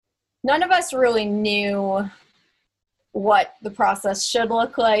none of us really knew what the process should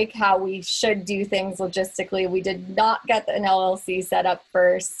look like, how we should do things logistically. We did not get an LLC set up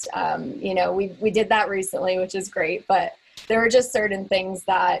first. We did that recently, which is great, but there were just certain things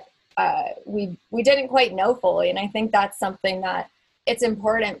that we didn't quite know fully. And I think that's something that it's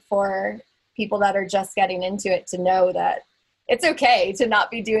important for people that are just getting into it to know, that it's okay to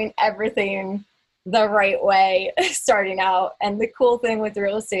not be doing everything the right way starting out. And the cool thing with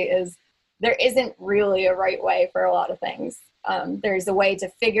real estate is there isn't really a right way for a lot of things. There's a way to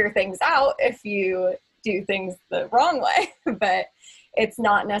figure things out if you do things the wrong way, but it's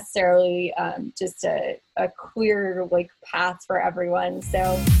not necessarily just a clear path for everyone.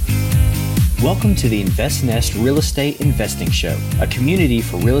 So welcome to the InvestNest Real Estate Investing Show, a community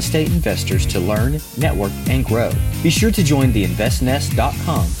for real estate investors to learn, network, and grow. Be sure to join the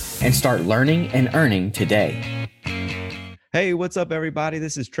investnest.com and start learning and earning today. Hey, what's up, everybody?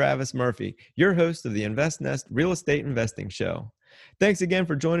 This is Travis Murphy, your host of the InvestNest Real Estate Investing Show. Thanks again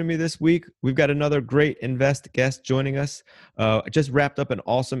for joining me this week. We've got another great Invest guest joining us. I just wrapped up an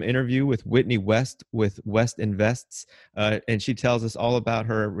awesome interview with Whitney West with West Invests, and she tells us all about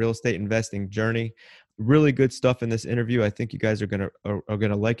her real estate investing journey. Really good stuff in this interview. I think you guys are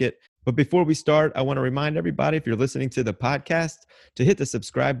gonna like it. But before we start, I want to remind everybody, if you're listening to the podcast, to hit the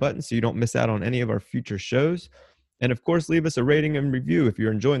subscribe button so you don't miss out on any of our future shows. And of course, leave us a rating and review if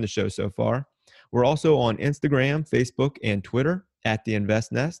you're enjoying the show so far. We're also on Instagram, Facebook, and Twitter at The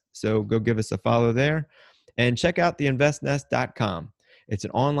Invest Nest. So go give us a follow there. And check out theinvestnest.com. It's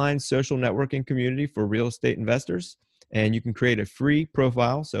an online social networking community for real estate investors. And you can create a free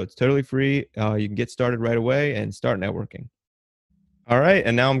profile. So it's totally free. You can get started right away and start networking. All right.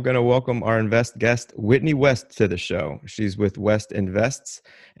 And now I'm going to welcome our Invest guest, Whitney West, to the show. She's with West Invests,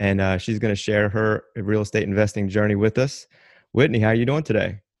 and she's going to share her real estate investing journey with us. Whitney, how are you doing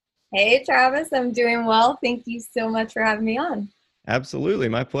today? Hey, Travis, I'm doing well. Thank you so much for having me on. Absolutely.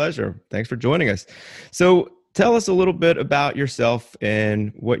 My pleasure. Thanks for joining us. So tell us a little bit about yourself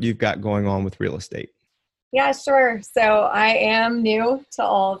and what you've got going on with real estate. Yeah, sure. So I am new to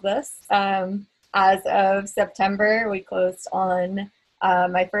all of this. As of September, we closed on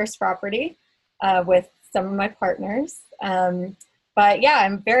my first property with some of my partners. But yeah,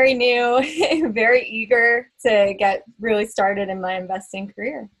 I'm very new, very eager to get really started in my investing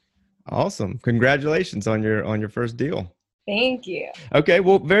career. Awesome. Congratulations on your first deal. Thank you. Okay,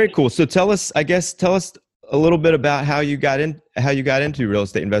 well, very cool. So tell us a little bit about how you got into real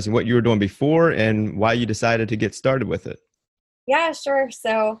estate investing, what you were doing before and why you decided to get started with it. Yeah, sure.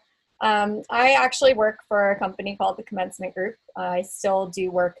 So I actually work for a company called the Commencement Group. I still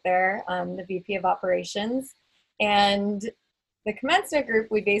do work there. I'm the VP of Operations. And the Commencement Group,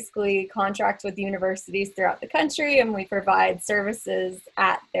 we basically contract with universities throughout the country, and we provide services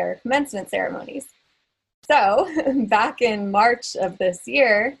at their commencement ceremonies. So back in March of this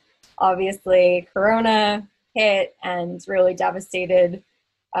year, obviously Corona hit and really devastated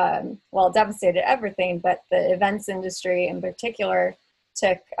everything, but the events industry in particular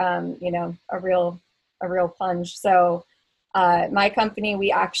took, a real plunge. So my company,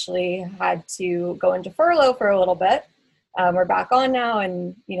 we actually had to go into furlough for a little bit. We're back on now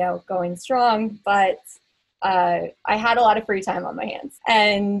and, going strong, but I had a lot of free time on my hands,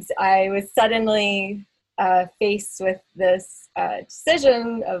 and I was suddenly faced with this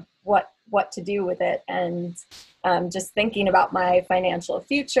decision of what to do with it, and just thinking about my financial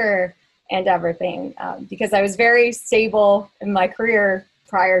future and everything, because I was very stable in my career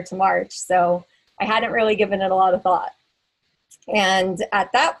prior to March, so I hadn't really given it a lot of thought. And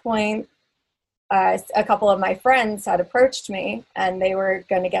at that point, a couple of my friends had approached me, and they were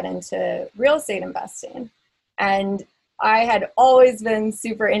going to get into real estate investing. And I had always been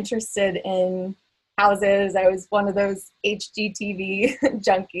super interested in houses. I was one of those HGTV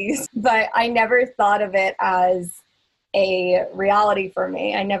junkies, but I never thought of it as a reality for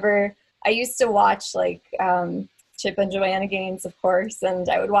me. I used to watch Chip and Joanna games, of course, and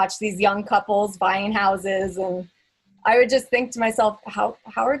I would watch these young couples buying houses, and I would just think to myself, how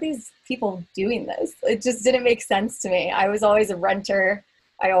are these people doing this? It just didn't make sense to me. I was always a renter.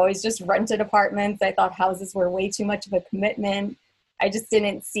 I always just rented apartments. I thought houses were way too much of a commitment. I just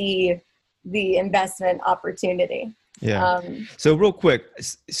didn't see the investment opportunity. Yeah. So real quick,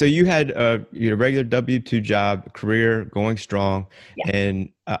 so you had your regular W-2 job, career going strong, yeah. And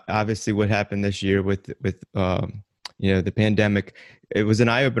obviously what happened this year with the pandemic, it was an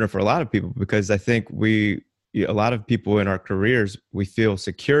eye opener for a lot of people, because I think a lot of people in our careers, we feel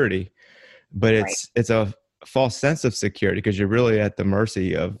security, but it's a false sense of security, because you're really at the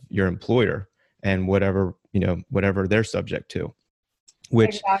mercy of your employer and whatever they're subject to.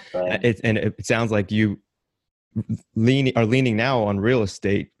 which Exactly. it sounds like you are leaning now on real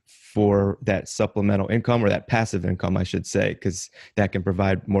estate for that supplemental income, or that passive income, I should say, because that can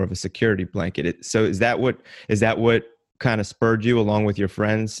provide more of a security blanket. So is that what kind of spurred you, along with your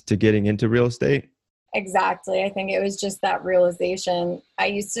friends, to getting into real estate? Exactly. I think it was just that realization. I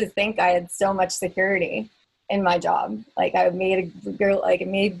used to think I had so much security in my job. Like I made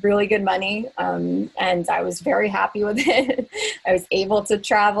really good money, and I was very happy with it. I was able to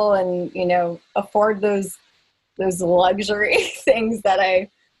travel and, afford those luxury things that I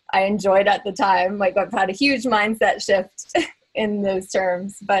enjoyed at the time. Like I've had a huge mindset shift in those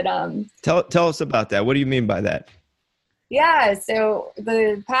terms. But Tell us about that. What do you mean by that? yeah, so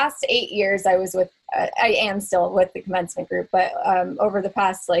the past 8 years I am still with the commencement group, but over the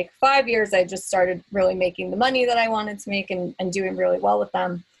past 5 years, I just started really making the money that I wanted to make and doing really well with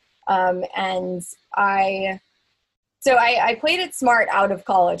them. And I played it smart out of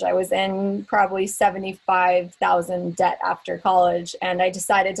college. I was in probably 75,000 debt after college, and I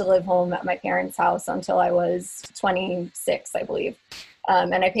decided to live home at my parents' house until I was 26, I believe.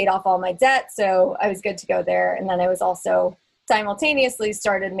 And I paid off all my debt, so I was good to go there. And then I was also simultaneously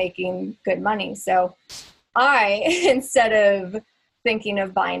started making good money. So I, instead of thinking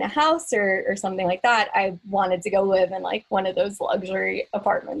of buying a house or something like that, I wanted to go live in one of those luxury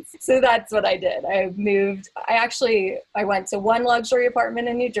apartments. So that's what I did. I moved. I went to one luxury apartment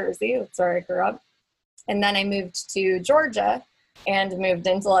in New Jersey. That's where I grew up. And then I moved to Georgia and moved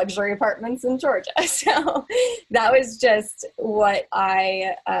into luxury apartments in Georgia. So that was just what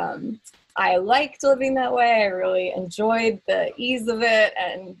I liked living that way. I really enjoyed the ease of it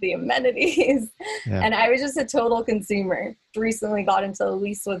and the amenities. Yeah. And I was just a total consumer. Recently got into a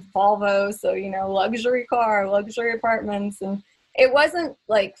lease with Volvo. So, luxury car, luxury apartments. And it wasn't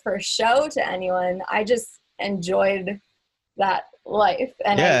for show to anyone. I just enjoyed that life.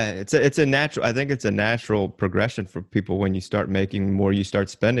 And it's a natural, I think it's a natural progression for people. When you start making more, you start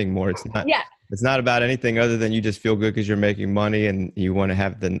spending more. It's not about anything other than you just feel good because you're making money and you want to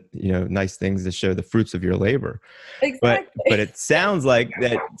have the nice things to show the fruits of your labor. Exactly. But it sounds like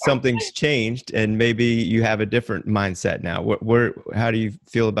that something's changed and maybe you have a different mindset now. How do you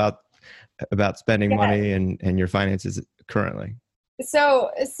feel about spending money and your finances currently?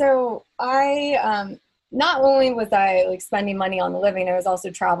 So I not only was I spending money on the living, I was also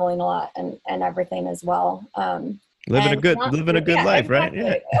traveling a lot and everything as well. Living a good life, exactly. Right?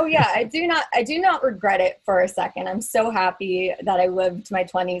 Yeah. Oh yeah. I do not regret it for a second. I'm so happy that I lived my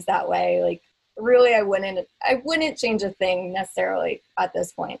 20s that way. Really, I wouldn't change a thing necessarily at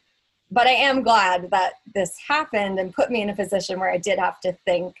this point, but I am glad that this happened and put me in a position where I did have to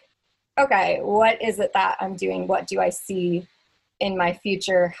think, okay, what is it that I'm doing? What do I see in my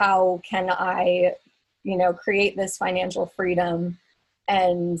future? How can I, create this financial freedom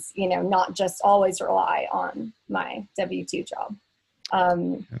and, not just always rely on my W-2 job.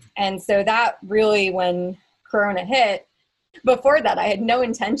 And so that really, when Corona hit, before that, I had no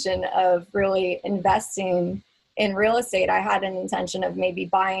intention of really investing in real estate. I had an intention of maybe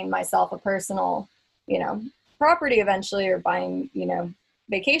buying myself a personal, property eventually, or buying,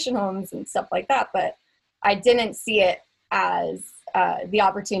 vacation homes and stuff like that. But I didn't see it as the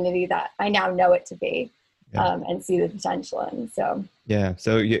opportunity that I now know it to be. And see the potential in. So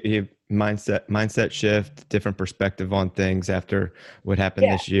you mindset shift, different perspective on things after what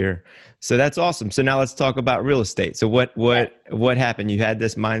happened this year. So that's awesome. So now let's talk about real estate. So what happened? You had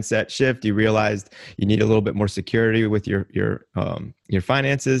this mindset shift. You realized you need a little bit more security with your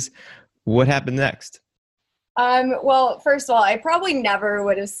finances. What happened next? Well, first of all, I probably never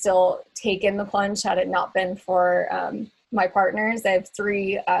would have still taken the plunge had it not been for my partners. I have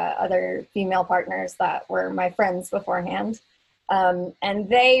 3 other female partners that were my friends beforehand. And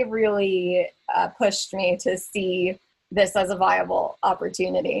they really pushed me to see this as a viable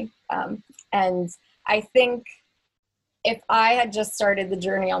opportunity. And I think if I had just started the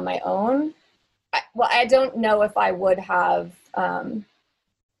journey on my own, I don't know if I would have,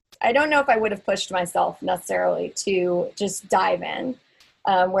 pushed myself necessarily to just dive in.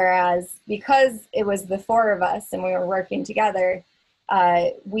 Whereas because it was the 4 of us and we were working together,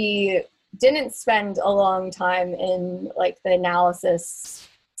 we didn't spend a long time in the analysis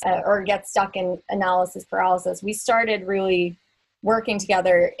or get stuck in analysis paralysis. We started really working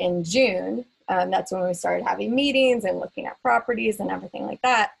together in June. That's when we started having meetings and looking at properties and everything like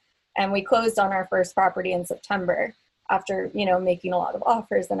that. And we closed on our first property in September after, making a lot of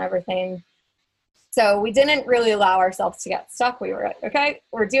offers and everything. So we didn't really allow ourselves to get stuck. We were like, okay,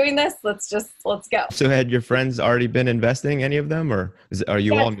 we're doing this. Let's go. So had your friends already been investing, any of them, or are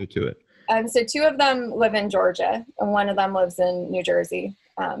you all new to it? So two of them live in Georgia and one of them lives in New Jersey.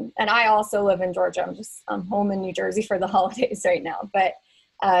 And I also live in Georgia. I'm home in New Jersey for the holidays right now. But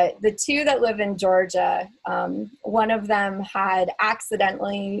the two that live in Georgia, one of them had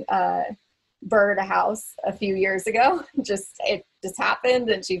accidentally burned a house a few years ago. It just happened,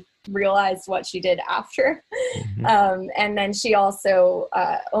 and she realized what she did after. Mm-hmm. And then she also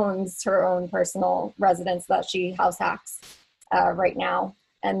owns her own personal residence that she house hacks right now.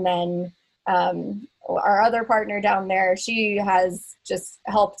 And then our other partner down there, she has just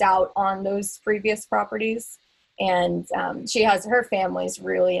helped out on those previous properties. And her family's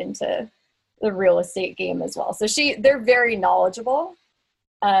really into the real estate game as well. So they're very knowledgeable.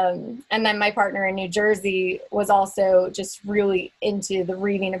 And then my partner in New Jersey was also just really into the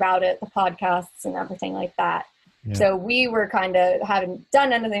reading about it, the podcasts and everything like that. Yeah. So we were kind of hadn't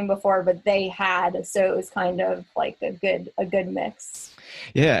done anything before, but they had, so it was kind of like a good mix.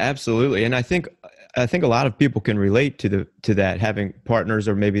 Yeah, absolutely. And I think a lot of people can relate to that, having partners,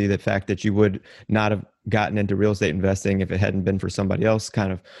 or maybe the fact that you would not have gotten into real estate investing if it hadn't been for somebody else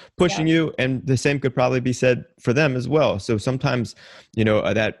kind of pushing you. And the same could probably be said for them as well. So sometimes,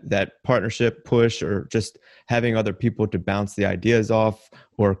 that partnership push, or just having other people to bounce the ideas off,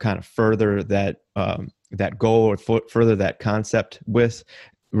 or kind of further that goal, or further that concept with,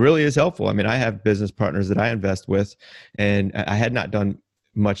 really is helpful. I mean, I have business partners that I invest with, and I had not done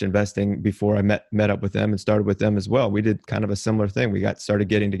much investing before I met up with them and started with them as well. We did kind of a similar thing. We started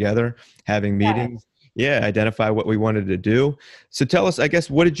getting together, having meetings, identify what we wanted to do. So tell us, I guess,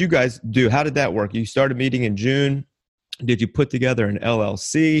 what did you guys do? How did that work? You started meeting in June. Did you put together an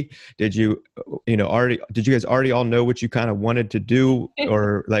LLC? Did you guys already all know what you kind of wanted to do,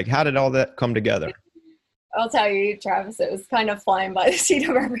 or like, how did all that come together? I'll tell you, Travis, it was kind of flying by the seat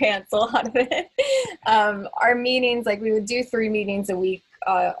of our pants, a lot of it. Our meetings, like we would do 3 meetings a week,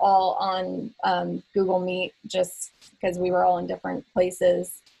 all on Google Meet, just because we were all in different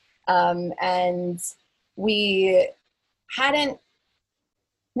places. And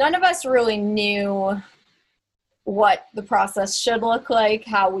none of us really knew what the process should look like,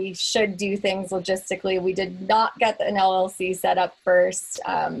 how we should do things logistically. We did not get an LLC set up first.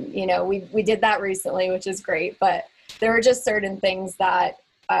 We did that recently, which is great, but there were just certain things that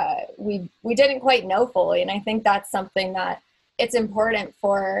we didn't quite know fully. And I think that's something that it's important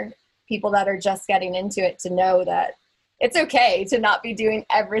for people that are just getting into it to know, that it's okay to not be doing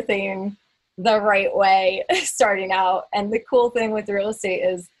everything the right way starting out. And the cool thing with real estate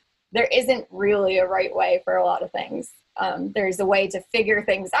is there isn't really a right way for a lot of things. There's a way to figure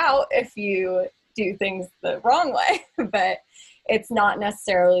things out if you do things the wrong way, but it's not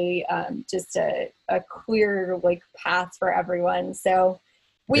necessarily just a clear path for everyone. So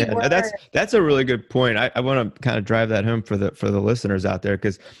that's a really good point. I want to kind of drive that home for the listeners out there,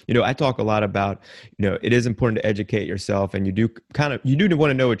 because I talk a lot about it is important to educate yourself, and you do want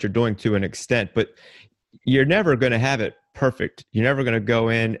to know what you're doing to an extent, but you're never going to have it perfect. You're never going to go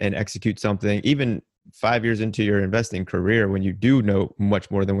in and execute something, even 5 years into your investing career, when you do know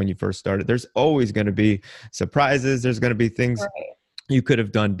much more than when you first started. There's always going to be surprises. There's going to be things you could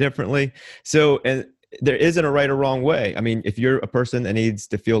have done differently. So, and there isn't a right or wrong way. I mean, if you're a person that needs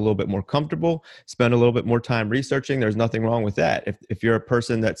to feel a little bit more comfortable, spend a little bit more time researching, there's nothing wrong with that. If you're a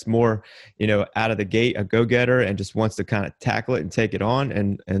person that's more, out of the gate, a go-getter, and just wants to kind of tackle it and take it on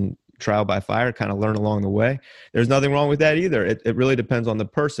and trial by fire, kind of learn along the way, there's nothing wrong with that either. It really depends on the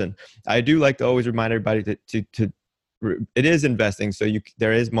person. I do like to always remind everybody to it is investing, so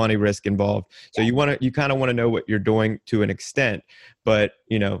there is money risk involved. So you kind of want to know what you're doing to an extent, but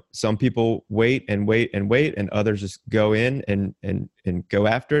some people wait and wait and wait, and others just go in and go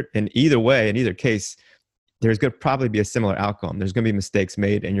after it. And either way, in either case, there's going to probably be a similar outcome. There's going to be mistakes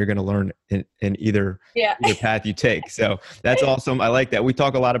made, and you're going to learn in either path you take. So that's awesome. I like that. We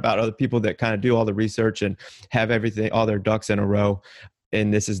talk a lot about other people that kind of do all the research and have all their ducks in a row.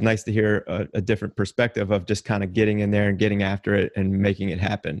 And this is nice to hear a different perspective of just kind of getting in there and getting after it and making it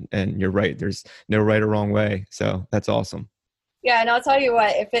happen. And you're right. There's no right or wrong way. So that's awesome. Yeah. And I'll tell you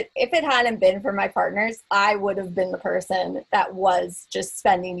what, if it hadn't been for my partners, I would have been the person that was just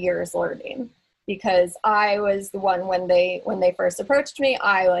spending years learning, because I was the one when they first approached me,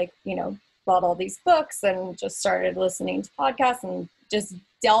 I bought all these books and just started listening to podcasts and just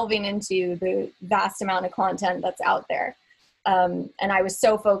delving into the vast amount of content that's out there. And I was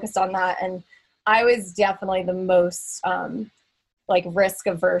so focused on that. And I was definitely the most risk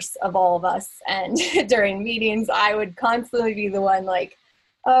averse of all of us. And during meetings, I would constantly be the one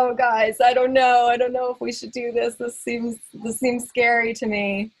oh guys, I don't know if we should do this. This seems scary to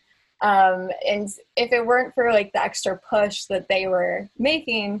me. And if it weren't for the extra push that they were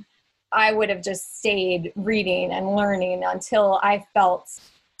making, I would have just stayed reading and learning until I felt,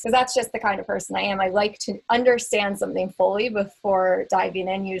 because that's just the kind of person I am. I like to understand something fully before diving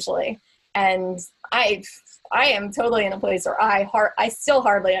in usually. And I am totally in a place where I still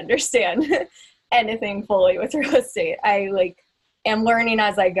hardly understand anything fully with real estate. I am learning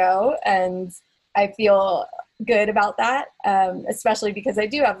as I go, and I feel good about that, especially because I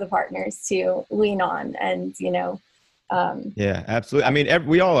do have the partners to lean on, and yeah, absolutely. I mean,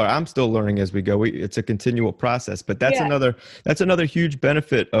 we all are. I'm still learning as we go. It's a continual process, but that's another huge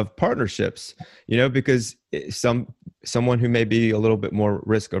benefit of partnerships, because someone who may be a little bit more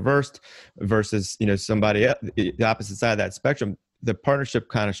risk averse versus, somebody else, the opposite side of that spectrum, the partnership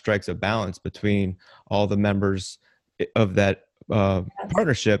kind of strikes a balance between all the members of that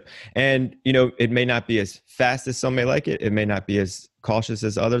partnership. And, it may not be as fast as some may like it. It may not be as cautious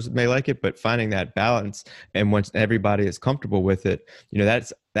as others may like it, but finding that balance, and once everybody is comfortable with it,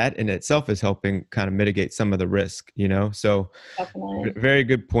 that in itself is helping kind of mitigate some of the risk, so Definitely. very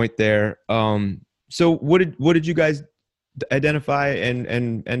good point there. So what did you guys identify and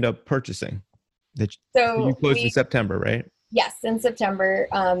end up purchasing? So you closed in September, right? Yes, in September.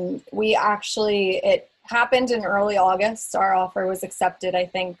 It happened in early August. Our offer was accepted, I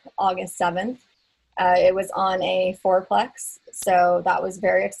think, August 7th. It was on a fourplex, so that was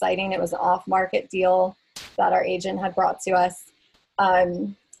very exciting. It was an off-market deal that our agent had brought to us.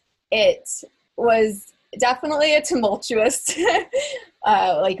 It was definitely a tumultuous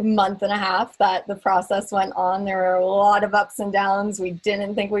month and a half that the process went on. There were a lot of ups and downs. We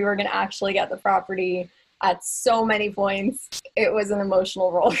didn't think we were going to actually get the property at so many points. It was an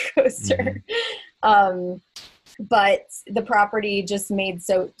emotional roller coaster. Mm-hmm. But the property just made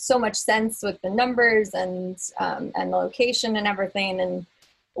so much sense with the numbers and the location and everything. And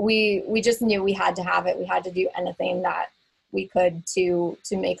we just knew we had to have it. We had to do anything that we could to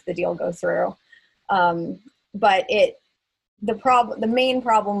make the deal go through. But the main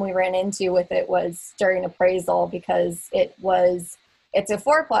problem we ran into with it was during appraisal, because it's a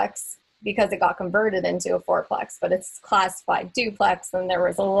fourplex because it got converted into a fourplex, but it's classified duplex. And there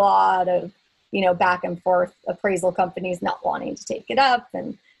was a lot of back and forth, appraisal companies not wanting to take it up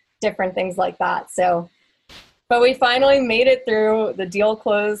and different things like that. So, but we finally made it through. The deal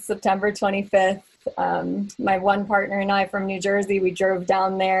closed September 25th. My one partner and I from New Jersey, we drove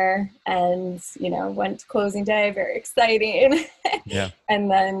down there and, went to closing day. Very exciting. Yeah. And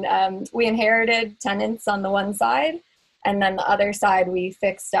then we inherited tenants on the one side, and then the other side, we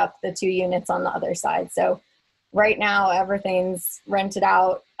fixed up the 2 units on the other side. So right now, everything's rented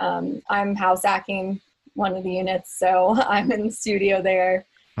out. I'm house hacking one of the units, so I'm in the studio there.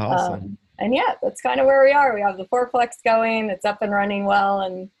 Awesome. And yeah, that's kind of where we are. We have the fourplex going. It's up and running well,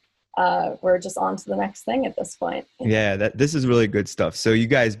 and we're just on to the next thing at this point. Yeah, this is really good stuff. So you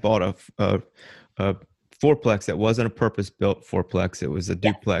guys bought a fourplex that wasn't a purpose-built fourplex. It was a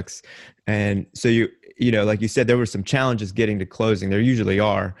duplex. And so like you said, there were some challenges getting to closing. There usually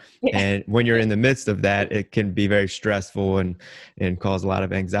are. Yeah. And when you're in the midst of that, it can be very stressful and cause a lot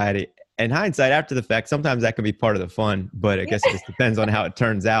of anxiety. And hindsight, after the fact, sometimes that can be part of the fun, but I guess it just depends on how it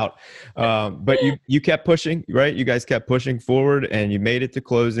turns out. But you kept pushing, right? You guys kept pushing forward, and you made it to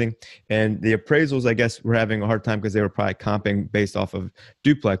closing. And the appraisals, I guess, were having a hard time because they were probably comping based off of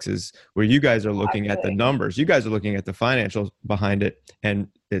duplexes, where you guys are looking at the numbers. You guys are looking at the financials behind it. And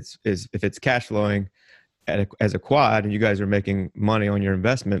if it's cash flowing as a quad, and you guys are making money on your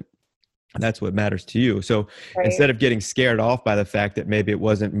investment, that's what matters to you. So instead of getting scared off by the fact that maybe it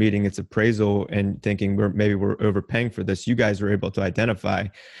wasn't meeting its appraisal and thinking we're overpaying for this, you guys were able to identify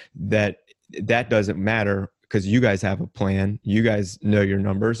that doesn't matter, because you guys have a plan. You guys know your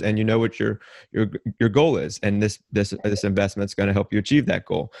numbers, and you know what your goal is. And this investment's going to help you achieve that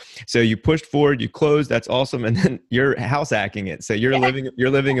goal. So you pushed forward, you closed. That's awesome. And then you're house hacking it. So you're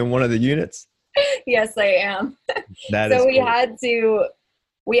living in one of the units. Yes, I am. That is cool.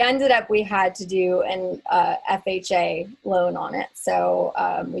 We had to do an FHA loan on it. So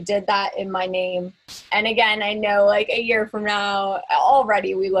we did that in my name. And again, I know like a year from now,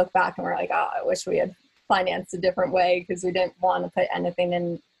 already we look back and we're like, oh, I wish we had financed a different way, because we didn't want to put anything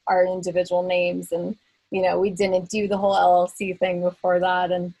in our individual names. And, we didn't do the whole LLC thing before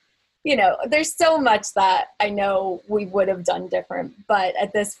that. And, there's so much that I know we would have done different. But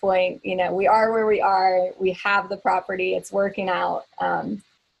at this point, we are where we are. We have the property. It's working out.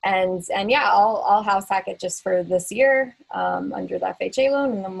 And yeah, I'll house hack it just for this year under the FHA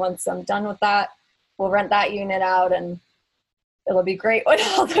loan. And then once I'm done with that, we'll rent that unit out, and it'll be great when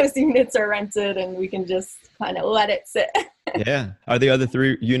all those units are rented and we can just kind of let it sit. Yeah. Are the other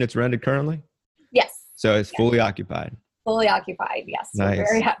 3 units rented currently? Yes. So it's fully occupied. Fully occupied. Yes. We're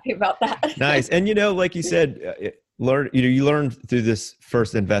very Nice. happy about that. Nice. And like you said, you learned through this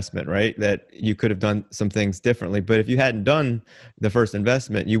first investment, right? That you could have done some things differently, but if you hadn't done the first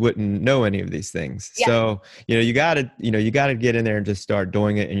investment, you wouldn't know any of these things. Yeah. So, you got to get in there and just start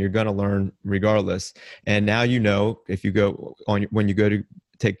doing it, and you're going to learn regardless. And now, if you go on, when you go to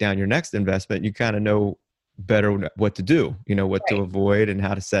take down your next investment, you kind of know better what to do, what to Right. avoid and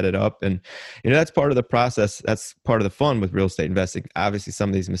how to set it up. And that's part of the process. That's part of the fun with real estate investing. Obviously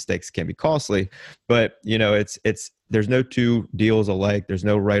some of these mistakes can be costly, but it's there's no two deals alike. There's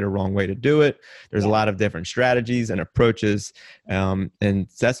no right or wrong way to do it. There's a lot of different strategies and approaches, and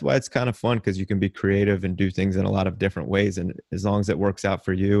that's why it's kind of fun, because you can be creative and do things in a lot of different ways, and as long as it works out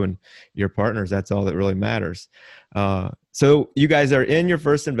for you and your partners, that's all that really matters. So you guys are in your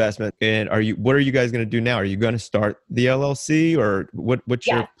first investment, and what are you guys going to do now? Are you going to start the LLC, or what's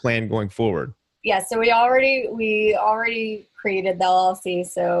your plan going forward? Yeah, so we already created the LLC,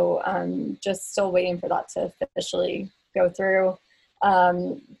 so just still waiting for that to officially go through.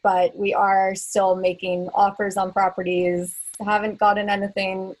 But we are still making offers on properties. Haven't gotten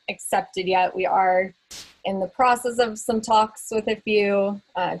anything accepted yet. We are in the process of some talks with a few,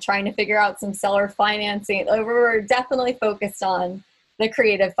 trying to figure out some seller financing. We're definitely focused on the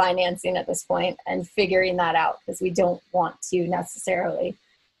creative financing at this point and figuring that out, because we don't want to necessarily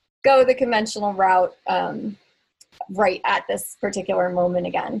go the conventional route right at this particular moment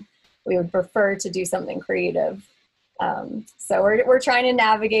again. We would prefer to do something creative. So we're trying to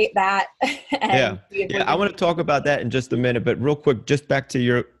navigate that. And I want to talk about that in just a minute, but real quick, just back to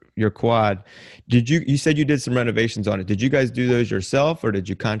your quad. You said you did some renovations on it. Did you guys do those yourself, or did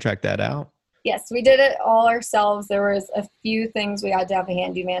you contract that out? Yes, we did it all ourselves. There was a few things we had to have a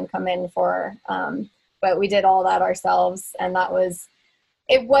handyman come in for, but we did all that ourselves. And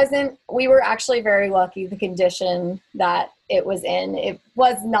we were actually very lucky. The condition that it was in, it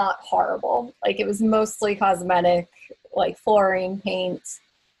was not horrible. Like, it was mostly cosmetic, like flooring, paint,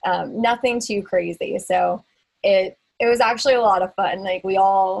 nothing too crazy. So it was actually a lot of fun. Like, we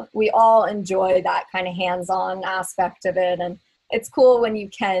all enjoy that kind of hands-on aspect of it. And it's cool when you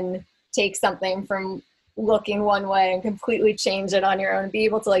can take something from looking one way and completely change it on your own, and be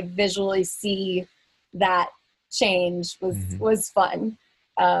able to like visually see that change was fun.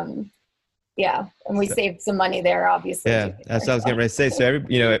 Yeah. And we saved some money there, obviously. Yeah. That's what I was getting ready to say. So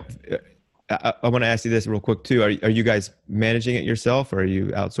I want to ask you this real quick too. Are you guys managing it yourself, or are you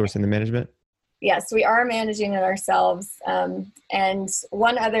outsourcing the management? Yes, we are managing it ourselves. And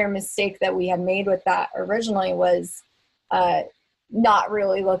one other mistake that we had made with that originally was not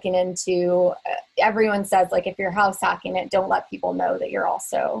really looking into, everyone says, like, if you're house hacking it, don't let people know that you're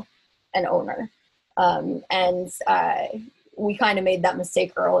also an owner. We kind of made that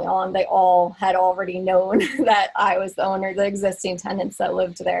mistake early on. They all had already known that I was the owner, the existing tenants that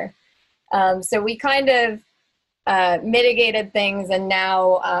lived there. So we kind of mitigated things, and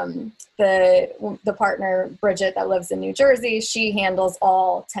now the partner, Bridget, that lives in New Jersey, she handles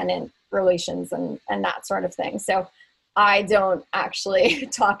all tenant relations and that sort of thing. So I don't actually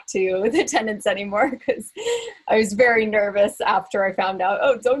talk to the tenants anymore, because I was very nervous after I found out,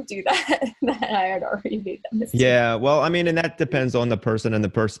 oh, don't do that, that I had already made that mistake. Yeah, well, I mean, and that depends on the person and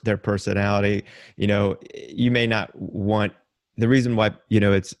their personality. You may not want, the reason why,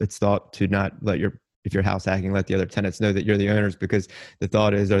 it's thought to not if you're house hacking, let the other tenants know that you're the owners, because the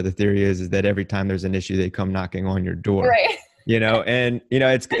thought is, or the theory is that every time there's an issue, they come knocking on your door. Right.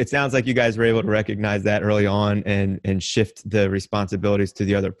 It sounds like you guys were able to recognize that early on and shift the responsibilities to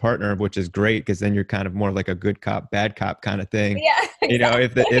the other partner, which is great, because then you're kind of more like a good cop, bad cop kind of thing. Yeah,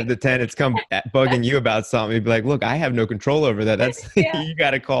 exactly. If the tenants come bugging you about something, you'd be like, look, I have no control over that. That's you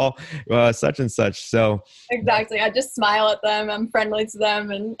got to call such and such. So exactly. I just smile at them. I'm friendly to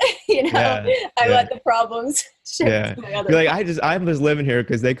them, and I let the problems shift to my other. You're like, I'm just living here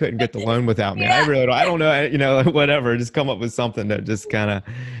because they couldn't get the loan without me. I don't know, whatever. Just come up with something that just kind of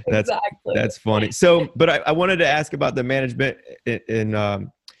that's funny. So, but I wanted to ask about the management in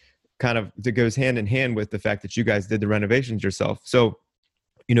kind of that goes hand in hand with the fact that you guys did the renovations yourself. So,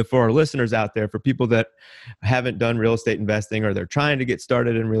 for our listeners out there, for people that haven't done real estate investing, or they're trying to get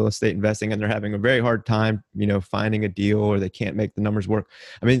started in real estate investing and they're having a very hard time, finding a deal, or they can't make the numbers work.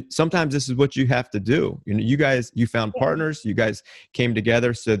 I mean, sometimes this is what you have to do. You found partners, you guys came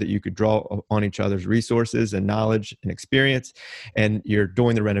together so that you could draw on each other's resources and knowledge and experience, and you're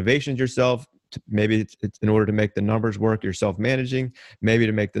doing the renovations yourself. Maybe it's in order to make the numbers work, you're self-managing, maybe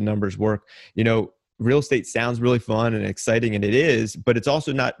to make the numbers work. real estate sounds really fun and exciting, and it is, but it's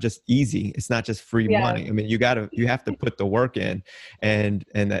also not just easy. It's not just free Yeah. money. I mean, you have to put the work in and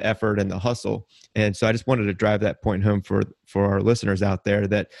the effort and the hustle. And so I just wanted to drive that point home for our listeners out there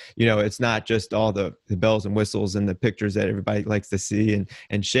that, it's not just all the bells and whistles and the pictures that everybody likes to see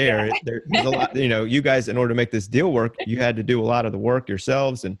and share. Yeah. There's a lot, you guys, in order to make this deal work, you had to do a lot of the work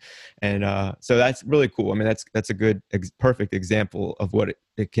yourselves. And so that's really cool. I mean, that's a good, perfect example of what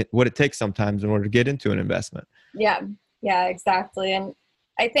it takes sometimes in order to get into an investment. Yeah. Yeah, exactly. And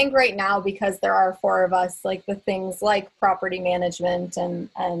I think right now, because there are four of us, like the things like property management and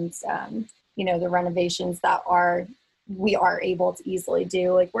the renovations that we are able to easily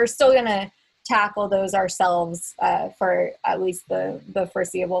do, like we're still going to tackle those ourselves for at least the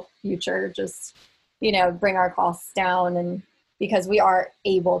foreseeable future, just, bring our costs down, and because we are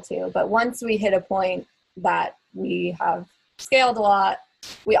able to. But once we hit a point that we have scaled a lot,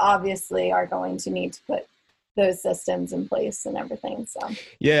 we obviously are going to need to put those systems in place and everything. So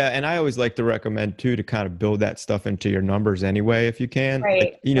yeah, and I always like to recommend too to kind of build that stuff into your numbers anyway, if you can.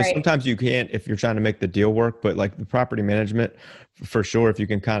 Right, right. Sometimes you can't if you're trying to make the deal work, but like the property management, for sure, if you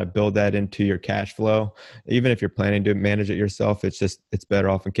can kind of build that into your cash flow, even if you're planning to manage it yourself, it's better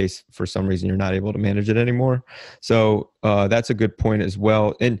off in case for some reason you're not able to manage it anymore. So that's a good point as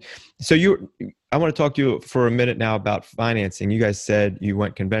well. And so I want to talk to you for a minute now about financing. You guys said you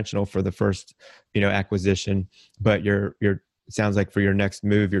went conventional for the first, acquisition, but it sounds like for your next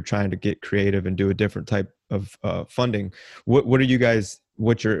move, you're trying to get creative and do a different type of funding.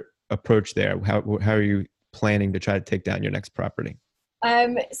 What's your approach there? How are you planning to try to take down your next property?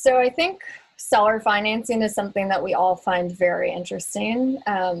 So I think seller financing is something that we all find very interesting.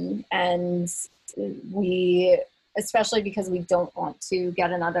 And we, especially because we don't want to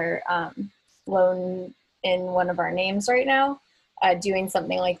get another loan in one of our names right now, doing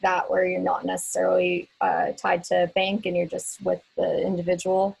something like that where you're not necessarily tied to a bank and you're just with the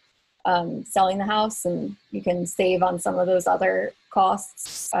individual selling the house, and you can save on some of those other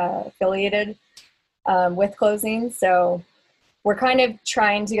costs affiliated with closing. So we're kind of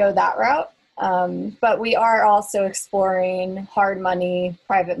trying to go that route. But we are also exploring hard money,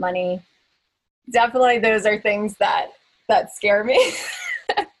 private money. Definitely those are things that scare me.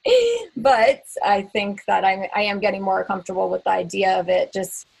 But I think that I am getting more comfortable with the idea of it,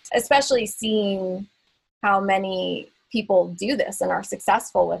 just especially seeing how many people do this and are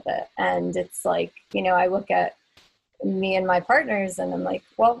successful with it. And it's like, I look at me and my partners and I'm like,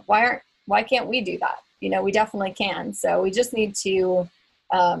 well, why can't we do that? We definitely can. So we just need to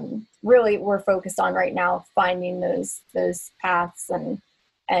really, we're focused on right now finding those paths and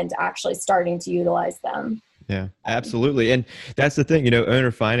actually starting to utilize them. Yeah, absolutely. And that's the thing,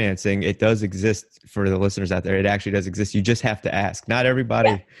 owner financing, it does exist for the listeners out there. It actually does exist. You just have to ask. Not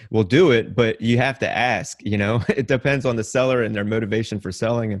everybody will do it, but you have to ask, it depends on the seller and their motivation for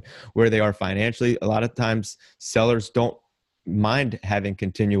selling and where they are financially. A lot of times sellers don't mind having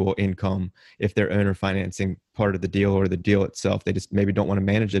continual income if they're owner financing part of the deal or the deal itself. They just maybe don't want to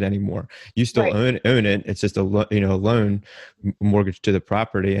manage it anymore. You still own it. It's just a loan mortgage to the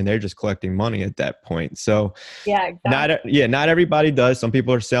property, and they're just collecting money at that point. So yeah, exactly. not everybody does. Some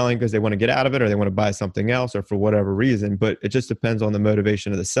people are selling because they want to get out of it or they want to buy something else or for whatever reason, but it just depends on the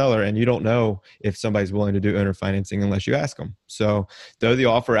motivation of the seller. And you don't know if somebody's willing to do owner financing unless you ask them. So throw the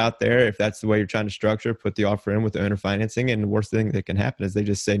offer out there. If that's the way you're trying to structure, put the offer in with the owner financing, and the worst thing that can happen is they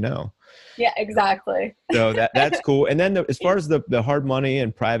just say no. Yeah, exactly. So that's cool. And then as far as the hard money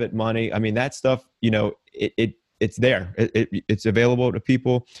and private money, I mean, that stuff, it's there. It's available to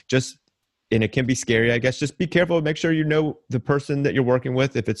people. And it can be scary, I guess. Just be careful. Make sure you know the person that you're working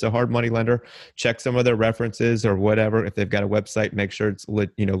with. If it's a hard money lender, check some of their references or whatever. If they've got a website, make sure it's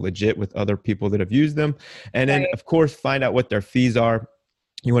legit with other people that have used them. And then, of course, find out what their fees are.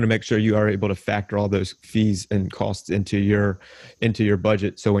 You want to make sure you are able to factor all those fees and costs into your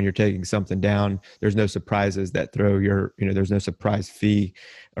budget. So when you're taking something down, there's no surprises that there's no surprise fee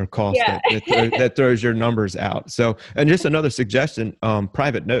or cost that throws your numbers out. So, and just another suggestion,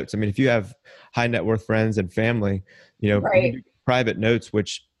 private notes. I mean, if you have high net worth friends and family, private notes,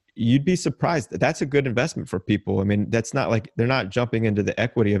 which you'd be surprised. That's a good investment for people. I mean, that's not like they're not jumping into the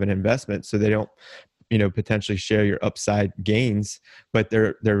equity of an investment, so they don't potentially share your upside gains, but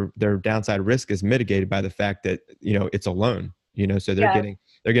their downside risk is mitigated by the fact that, it's a loan, so they're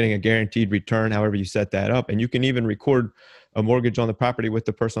getting a guaranteed return, however you set that up. And you can even record a mortgage on the property with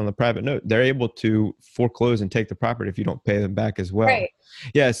the person on the private note. They're able to foreclose and take the property if you don't pay them back as well. Right.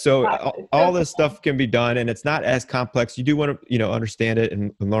 Yeah. So all this stuff can be done, and it's not as complex. You do want to, understand it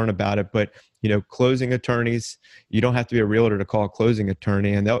and learn about it, but closing attorneys. You don't have to be a realtor to call a closing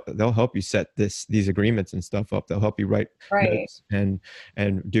attorney, and they'll help you set these agreements and stuff up. They'll help you write Right. notes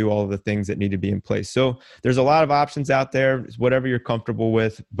and do all of the things that need to be in place. So there's a lot of options out there. It's whatever you're comfortable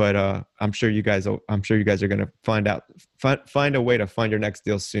with, but I'm sure you guys are going to find a way to find your next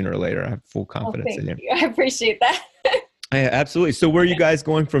deal sooner or later. I have full confidence in you. Thank you. I appreciate that. Yeah, absolutely. So where are you guys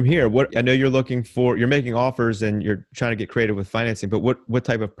going from here? I know you're making offers and you're trying to get creative with financing, but what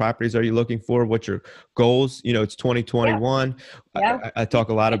type of properties are you looking for? What's your goals? It's 2021. Yeah. I talk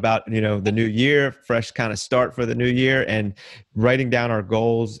a lot about, the new year, fresh kind of start for the new year, and writing down our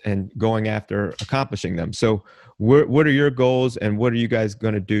goals and going after accomplishing them. So what are your goals, and what are you guys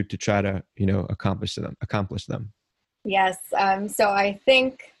going to do to try to, accomplish them? Yes. So I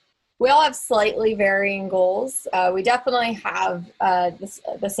think we all have slightly varying goals. We definitely have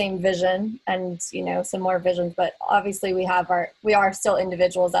the same vision and, similar visions, but obviously we are still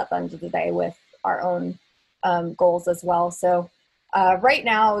individuals at the end of the day with our own goals as well. So right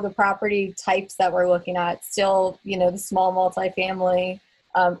now, the property types that we're looking at still, the small multifamily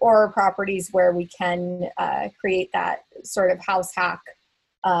or properties where we can create that sort of house hack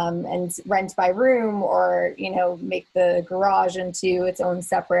and rent by room, or, make the garage into its own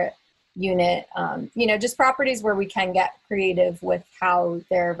separate unit, just properties where we can get creative with how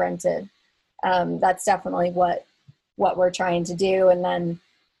they're rented. That's definitely what we're trying to do. And then,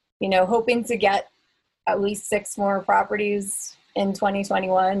 hoping to get at least 6 more properties in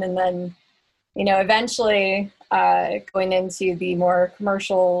 2021. And then, eventually going into the more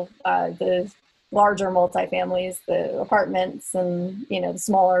commercial, the larger multifamilies, the apartments and, the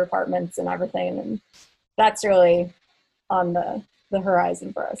smaller apartments and everything. And that's really on the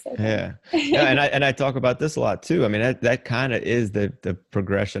horizon for us. Yeah. And I talk about this a lot too. I mean, that kind of is the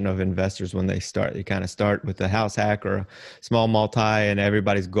progression of investors when they start. You kind of start with a house hack or a small multi, and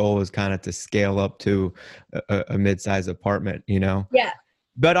everybody's goal is kind of to scale up to a mid-sized apartment, Yeah.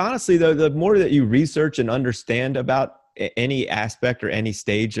 But honestly, though, the more that you research and understand about any aspect or any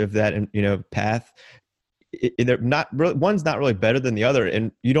stage of that, path, one's not really better than the other,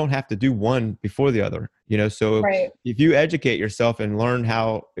 and you don't have to do one before the other. So Right. if you educate yourself and learn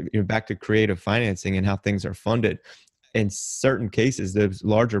how, back to creative financing and how things are funded, in certain cases, those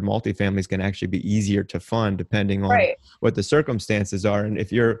larger multifamilies can actually be easier to fund depending on Right. what the circumstances are. And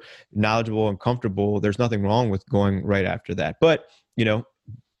if you're knowledgeable and comfortable, there's nothing wrong with going right after that. But,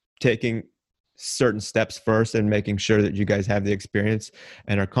 taking certain steps first and making sure that you guys have the experience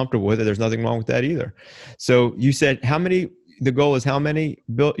and are comfortable with it, there's nothing wrong with that either. So you said the goal is how many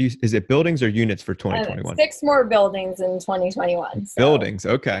is it buildings or units for 2021? 6 more buildings in 2021. So Buildings.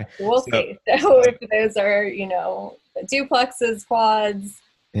 Okay. we'll see. So if those are, duplexes, quads,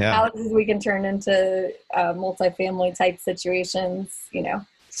 houses we can turn into multifamily type situations,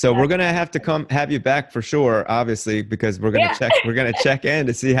 So we're gonna have to have you back for sure, obviously, because we're gonna check in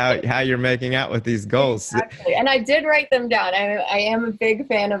to see how you're making out with these goals. Exactly. And I did write them down. I am a big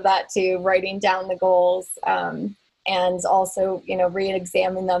fan of that too, writing down the goals, and also,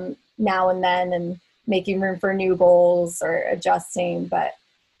 re-examine them now and then and making room for new goals or adjusting. But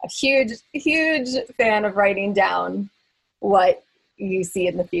a huge fan of writing down what you see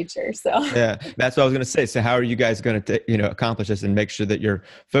in the future. So yeah, that's what I was going to say. So how are you guys going to, accomplish this and make sure that you're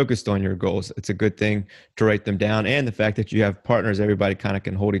focused on your goals? It's a good thing to write them down. And the fact that you have partners, everybody kind of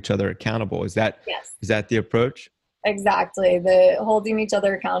can hold each other accountable. Is that the approach? Exactly. The holding each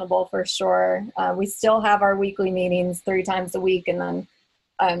other accountable for sure. We still have our weekly meetings 3 times a week. And then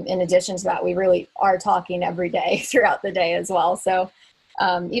in addition to that, we really are talking every day throughout the day as well. So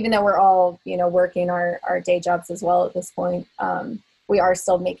even though we're all, working our day jobs as well at this point, we are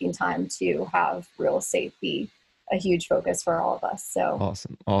still making time to have real estate be a huge focus for all of us. So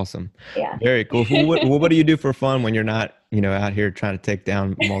awesome. Yeah. Very cool. What do you do for fun when you're not, out here trying to take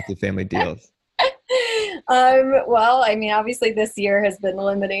down multifamily deals? Well, I mean, obviously this year has been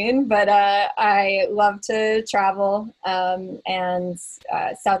limiting, but I love to travel. And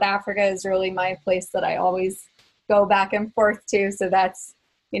South Africa is really my place that I always go back and forth to. So that's,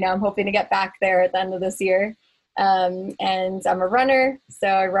 I'm hoping to get back there at the end of this year. And I'm a runner, so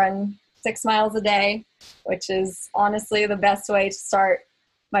I run 6 miles a day, which is honestly the best way to start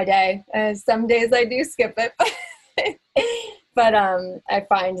my day. Some days I do skip it, but I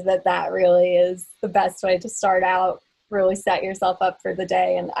find that really is the best way to start out, really set yourself up for the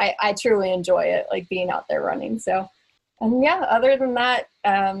day. And I truly enjoy it, like being out there running. So, and yeah, other than that,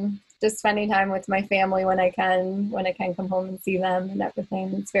 just spending time with my family when I can come home and see them and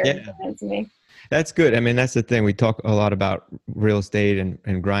everything. It's very important to me. That's good. I mean, that's the thing. We talk a lot about real estate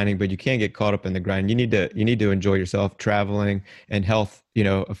and grinding, but you can't get caught up in the grind. You need to enjoy yourself. Traveling and health,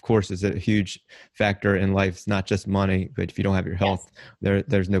 of course, is a huge factor in life. It's not just money, but if you don't have your Yes, health,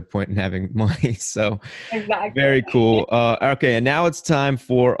 there's no point in having money. So exactly. very cool. Okay, and now it's time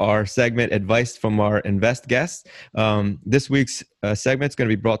for our segment, Advice from Our Invest Guests. This week's segment is going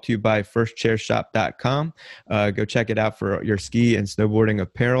to be brought to you by firstchairshop.com. Go check it out for your ski and snowboarding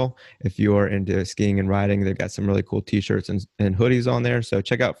apparel. If you're into skiing and riding, they've got some really cool t-shirts and hoodies on there. So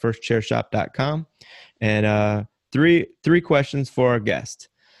check out firstchairshop.com. And three questions for our guest.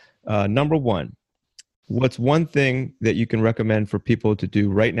 Number one, what's one thing that you can recommend for people to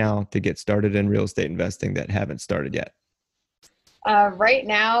do right now to get started in real estate investing that haven't started yet? Right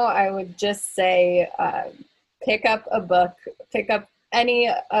now, I would just say pick up a book, pick up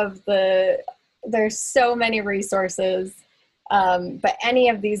any of there's so many resources, but any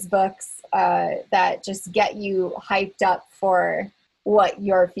of these books that just get you hyped up for what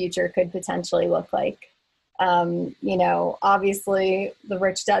your future could potentially look like. Obviously the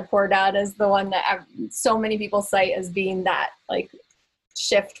Rich Dad Poor Dad is the one that so many people cite as being that like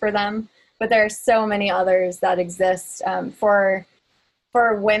shift for them, but there are so many others that exist for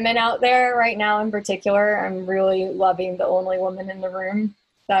women out there right now. In particular, I'm really loving The Only Woman in the Room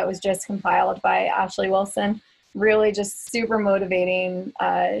that was just compiled by Ashley Wilson. Really just super motivating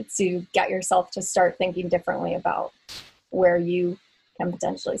to get yourself to start thinking differently about where you can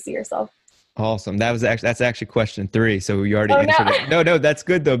potentially see yourself. Awesome. That's actually question 3. So you already answered it. No, that's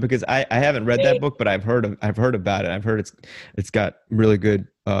good though, because I haven't read that book, but I've heard about it. I've heard it's got really good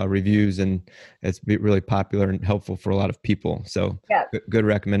reviews, and it's really popular and helpful for a lot of people. So yeah. Good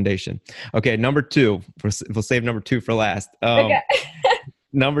recommendation. Okay. Number 2, we'll save number 2 for last. Okay.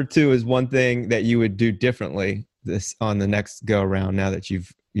 Number 2 is one thing that you would do differently on the next go around, now that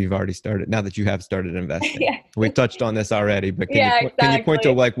you've already started, now that you have started investing. Yeah. We touched on this already, but can you point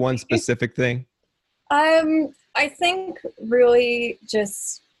to like one specific thing? I think really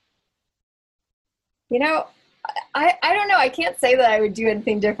just, I don't know. I can't say that I would do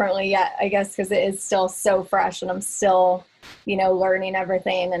anything differently yet, I guess, because it is still so fresh and I'm still, learning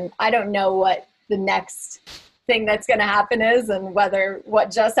everything. And I don't know what the next thing that's going to happen is, and whether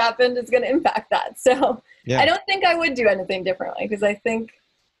what just happened is going to impact that. So yeah. I don't think I would do anything differently, because I think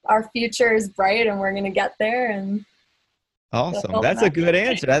our future is bright and we're going to get there. And awesome. That's a good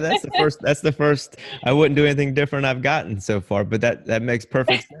answer. That's the first I wouldn't do anything different I've gotten so far, but that makes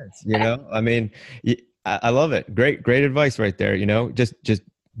perfect sense. I mean, I love it. Great advice right there. Just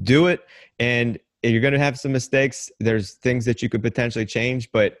do it. And you're going to have some mistakes. There's things that you could potentially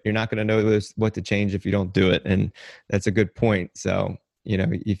change, but you're not going to know what to change if you don't do it. And that's a good point. So,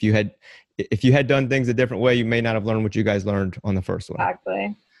 if you had done things a different way, you may not have learned what you guys learned on the first one.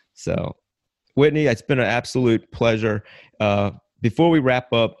 Exactly. So, Whitney, it's been an absolute pleasure. Before we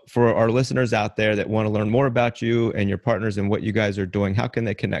wrap up, for our listeners out there that want to learn more about you and your partners and what you guys are doing, how can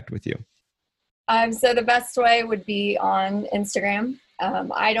they connect with you? So the best way would be on Instagram.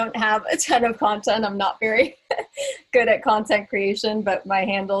 I don't have a ton of content. I'm not very good at content creation, but my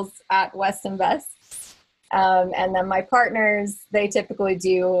handle's at West Invest. And then my partners, they typically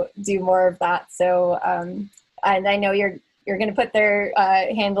do more of that. So, and I know you're going to put their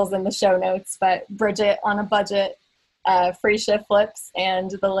handles in the show notes, but Bridget on a Budget, Free Shift Flips,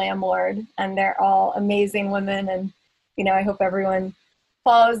 and The Landlord, and they're all amazing women. And, I hope everyone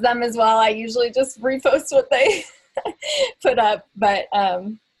follows them as well. I usually just repost what they put up. But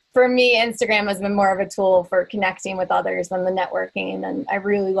for me, Instagram has been more of a tool for connecting with others than the networking. And I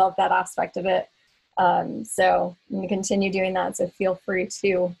really love that aspect of it. So I'm going to continue doing that. So feel free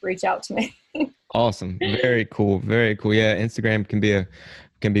to reach out to me. Awesome. Very cool. Very cool. Yeah. Instagram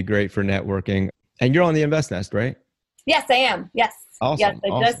can be great for networking. And you're on the Invest Nest, right? Yes, I am. Yes. Awesome.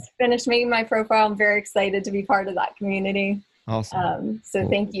 Yes. I just finished making my profile. I'm very excited to be part of that community. Awesome. So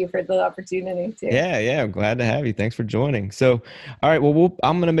thank you for the opportunity too. Yeah. I'm glad to have you. Thanks for joining. So, all right. Well,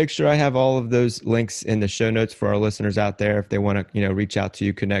 I'm going to make sure I have all of those links in the show notes for our listeners out there. If they want to, reach out to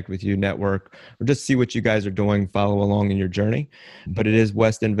you, connect with you, network, or just see what you guys are doing, follow along in your journey. But it is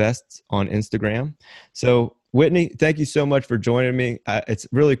West Invests on Instagram. So, Whitney, thank you so much for joining me. It's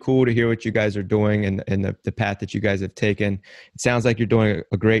really cool to hear what you guys are doing and the path that you guys have taken. It sounds like you're doing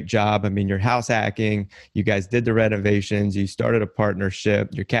a great job. I mean, you're house hacking. You guys did the renovations. You started a partnership.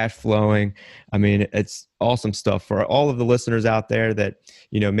 You're cash flowing. I mean, it's awesome stuff. For all of the listeners out there that,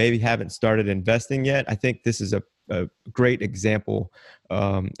 maybe haven't started investing yet, I think this is a a great example,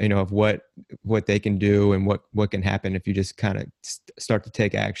 of what they can do and what can happen if you just kind of start to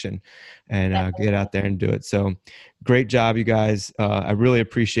take action and get out there and do it. So great job, you guys. I really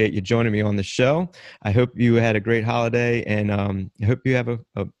appreciate you joining me on the show. I hope you had a great holiday, and I hope you have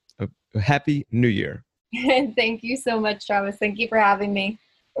a happy New Year. Thank you so much, Travis. Thank you for having me.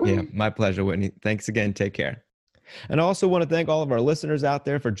 Yeah, my pleasure, Whitney. Thanks again. Take care. And I also want to thank all of our listeners out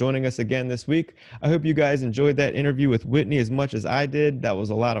there for joining us again this week. I hope you guys enjoyed that interview with Whitney as much as I did. That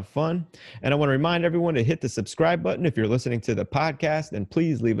was a lot of fun. And I want to remind everyone to hit the subscribe button if you're listening to the podcast, and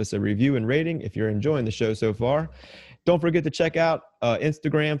please leave us a review and rating if you're enjoying the show so far. Don't forget to check out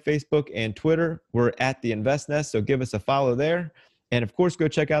Instagram, Facebook, and Twitter. We're at The Invest Nest, so give us a follow there. And of course, go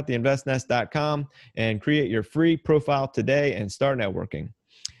check out theinvestnest.com and create your free profile today and start networking.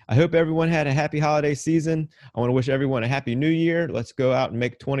 I hope everyone had a happy holiday season. I want to wish everyone a happy new year. Let's go out and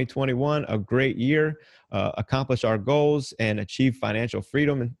make 2021 a great year, accomplish our goals, and achieve financial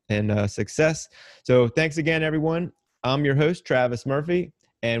freedom and success. So thanks again, everyone. I'm your host, Travis Murphy,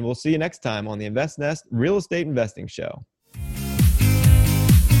 and we'll see you next time on the Invest Nest Real Estate Investing Show.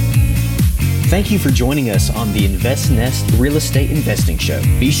 Thank you for joining us on the Invest Nest Real Estate Investing Show.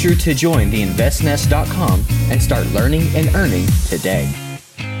 Be sure to join theinvestnest.com and start learning and earning today.